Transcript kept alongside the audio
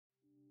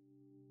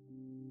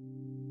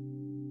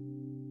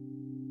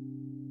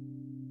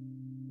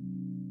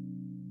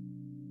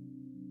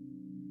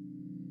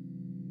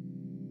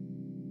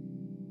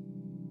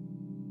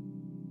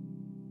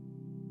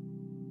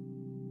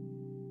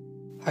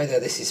Hi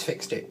there, this is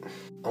Fixed It.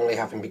 Only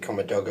having become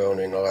a dog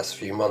owner in the last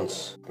few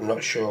months, I'm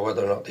not sure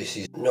whether or not this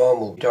is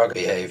normal dog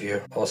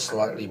behaviour or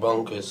slightly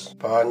bonkers,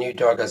 but our new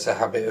dog has a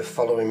habit of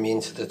following me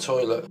into the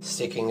toilet,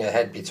 sticking her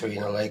head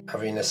between her legs,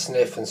 having a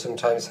sniff and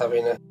sometimes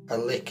having a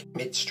lick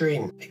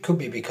midstream. It could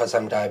be because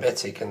I'm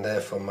diabetic and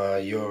therefore my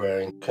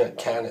urine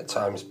can at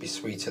times be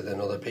sweeter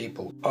than other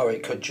people, or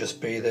it could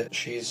just be that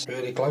she's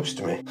really close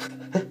to me.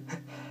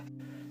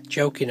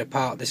 Joking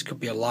apart, this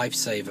could be a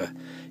lifesaver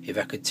if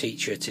I could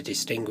teach her to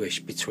distinguish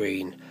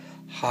between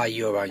high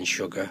urine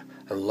sugar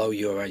and low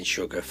urine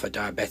sugar for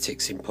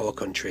diabetics in poor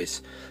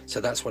countries. So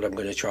that's what I'm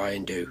going to try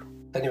and do.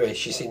 Anyway,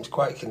 she seemed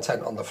quite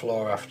content on the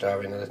floor after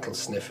having a little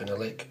sniff and a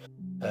lick,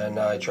 and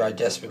I tried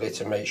desperately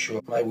to make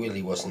sure my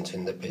willy wasn't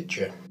in the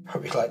picture.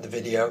 Hope you liked the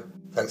video.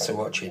 Thanks for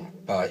watching.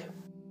 Bye.